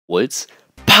What's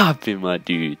poppin', my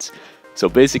dudes? So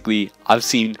basically, I've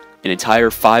seen an entire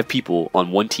 5 people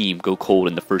on one team go cold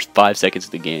in the first 5 seconds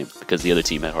of the game because the other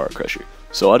team had Heart Crusher.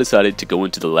 So I decided to go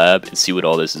into the lab and see what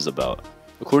all this is about.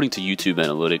 According to YouTube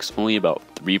analytics, only about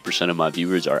 3% of my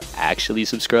viewers are actually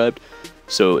subscribed.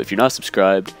 So if you're not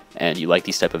subscribed and you like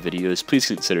these type of videos, please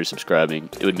consider subscribing.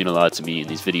 It would mean a lot to me, and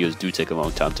these videos do take a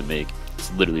long time to make.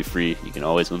 It's literally free. You can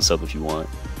always unsub if you want.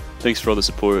 Thanks for all the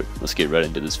support. Let's get right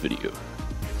into this video.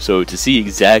 So to see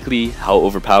exactly how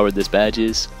overpowered this badge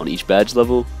is on each badge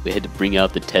level, we had to bring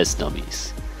out the test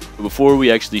dummies. But before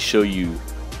we actually show you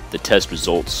the test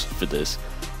results for this,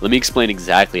 let me explain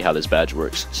exactly how this badge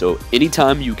works. So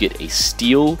anytime you get a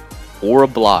steal or a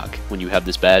block when you have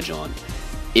this badge on,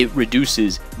 it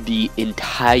reduces the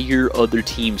entire other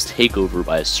team's takeover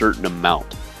by a certain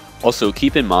amount. Also,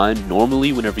 keep in mind,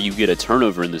 normally whenever you get a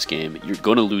turnover in this game, you're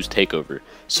going to lose takeover.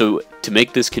 So to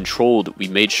make this controlled, we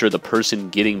made sure the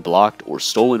person getting blocked or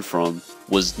stolen from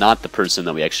was not the person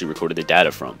that we actually recorded the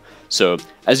data from. So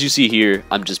as you see here,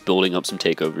 I'm just building up some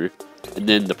takeover. And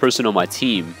then the person on my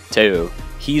team, Teo,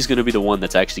 he's going to be the one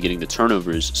that's actually getting the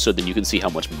turnovers, so then you can see how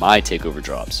much my takeover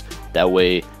drops. That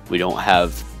way we don't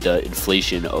have the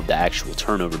inflation of the actual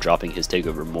turnover dropping his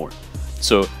takeover more.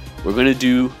 So we're going to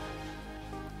do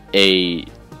a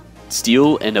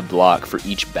steal and a block for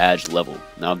each badge level.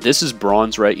 Now this is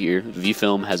bronze right here.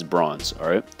 VFilm has bronze,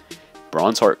 alright?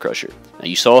 Bronze Heart Crusher. Now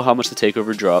you saw how much the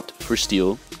takeover dropped for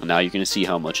steal, and now you're going to see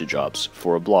how much it drops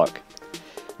for a block.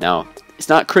 Now, it's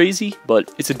not crazy,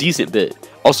 but it's a decent bit.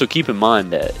 Also keep in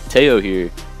mind that Teo here,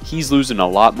 he's losing a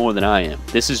lot more than I am.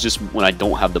 This is just when I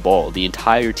don't have the ball. The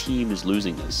entire team is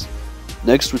losing this.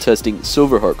 Next we're testing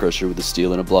Silver Heart Crusher with a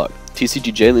steal and a block.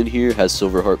 TCG Jalen here has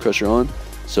Silver Heart Crusher on,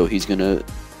 so he's going to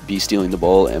be stealing the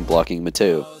ball and blocking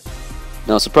Mateo.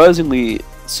 Now surprisingly,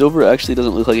 Silver actually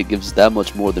doesn't look like it gives that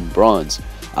much more than Bronze.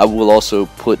 I will also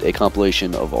put a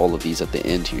compilation of all of these at the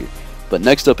end here. But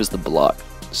next up is the block.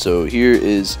 So here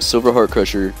is Silver Heart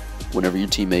Crusher whenever your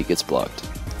teammate gets blocked.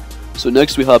 So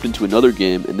next we hop into another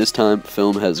game, and this time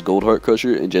Film has Gold Heart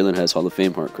Crusher and Jalen has Hall of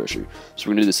Fame Heart Crusher. So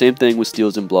we're going to do the same thing with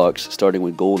steals and blocks, starting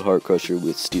with Gold Heart Crusher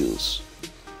with steals.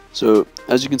 So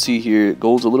as you can see here,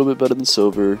 Gold's a little bit better than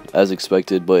Silver, as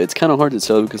expected, but it's kind of hard to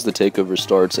tell because the takeover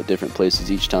starts at different places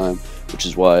each time, which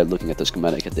is why looking at the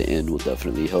schematic at the end will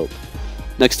definitely help.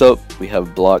 Next up, we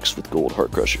have blocks with Gold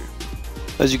Heart Crusher.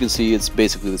 As you can see, it's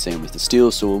basically the same as the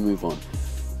steal, so we'll move on.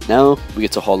 Now we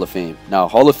get to Hall of Fame. Now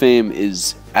Hall of Fame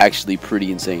is actually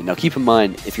pretty insane. Now keep in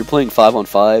mind, if you're playing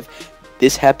 5-on-5,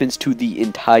 this happens to the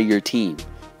entire team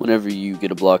whenever you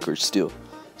get a block or steal.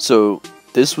 So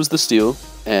this was the steal,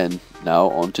 and now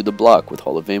onto the block with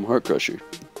Hall of Fame Heart Crusher.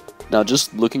 Now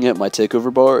just looking at my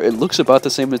takeover bar, it looks about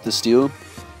the same as the steal.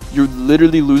 You're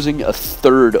literally losing a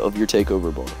third of your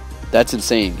takeover bar. That's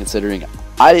insane considering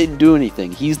I didn't do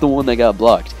anything. He's the one that got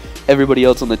blocked. Everybody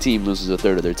else on the team loses a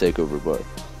third of their takeover bar.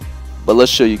 But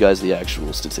let's show you guys the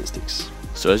actual statistics.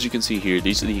 So as you can see here,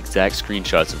 these are the exact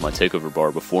screenshots of my takeover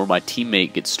bar before my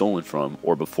teammate gets stolen from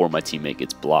or before my teammate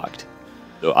gets blocked.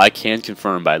 So I can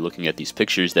confirm by looking at these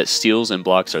pictures that steals and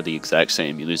blocks are the exact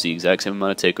same. You lose the exact same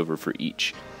amount of takeover for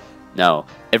each. Now,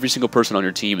 every single person on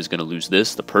your team is going to lose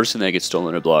this. The person that gets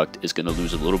stolen or blocked is going to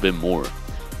lose a little bit more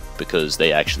because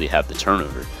they actually have the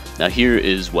turnover. Now here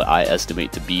is what I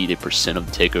estimate to be the percent of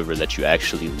the takeover that you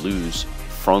actually lose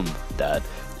from that.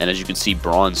 And as you can see,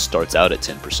 Bronze starts out at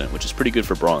 10%, which is pretty good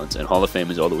for Bronze. And Hall of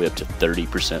Fame is all the way up to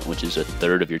 30%, which is a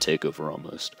third of your takeover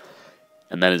almost.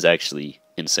 And that is actually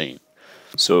insane.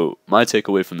 So my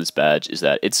takeaway from this badge is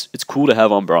that it's cool to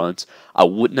have on Bronze. I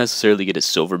wouldn't necessarily get it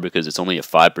Silver because it's only a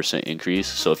 5% increase.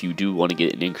 So if you do want to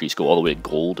get an increase, go all the way to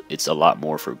Gold. It's a lot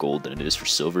more for Gold than it is for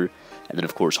Silver. And then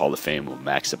of course Hall of Fame will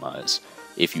maximize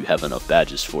if you have enough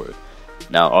badges for it.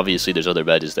 Now obviously there's other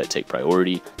badges that take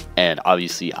priority, and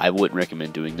obviously I wouldn't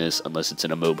recommend doing this unless it's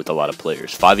in a mode with a lot of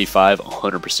players. 5v5,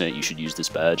 100% you should use this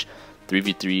badge.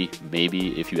 3v3,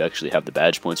 maybe if you actually have the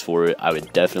badge points for it. I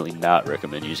would definitely not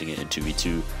recommend using it in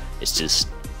 2v2. It's just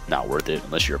not worth it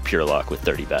unless you're a pure lock with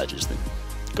 30 badges, then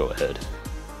go ahead.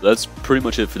 That's pretty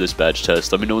much it for this badge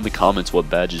test. Let me know in the comments what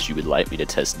badges you would like me to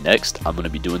test next. I'm going to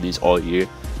be doing these all year.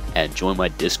 And join my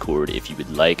Discord if you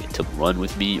would like to run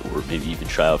with me, or maybe even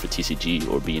try out for TCG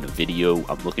or be in a video.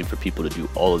 I'm looking for people to do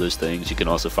all of those things. You can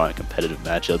also find competitive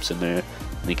matchups in there.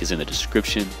 Link is in the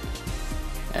description.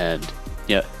 And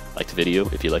yeah, like the video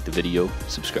if you like the video,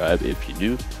 subscribe if you're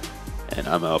new, and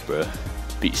I'm out, bruh.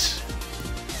 Peace.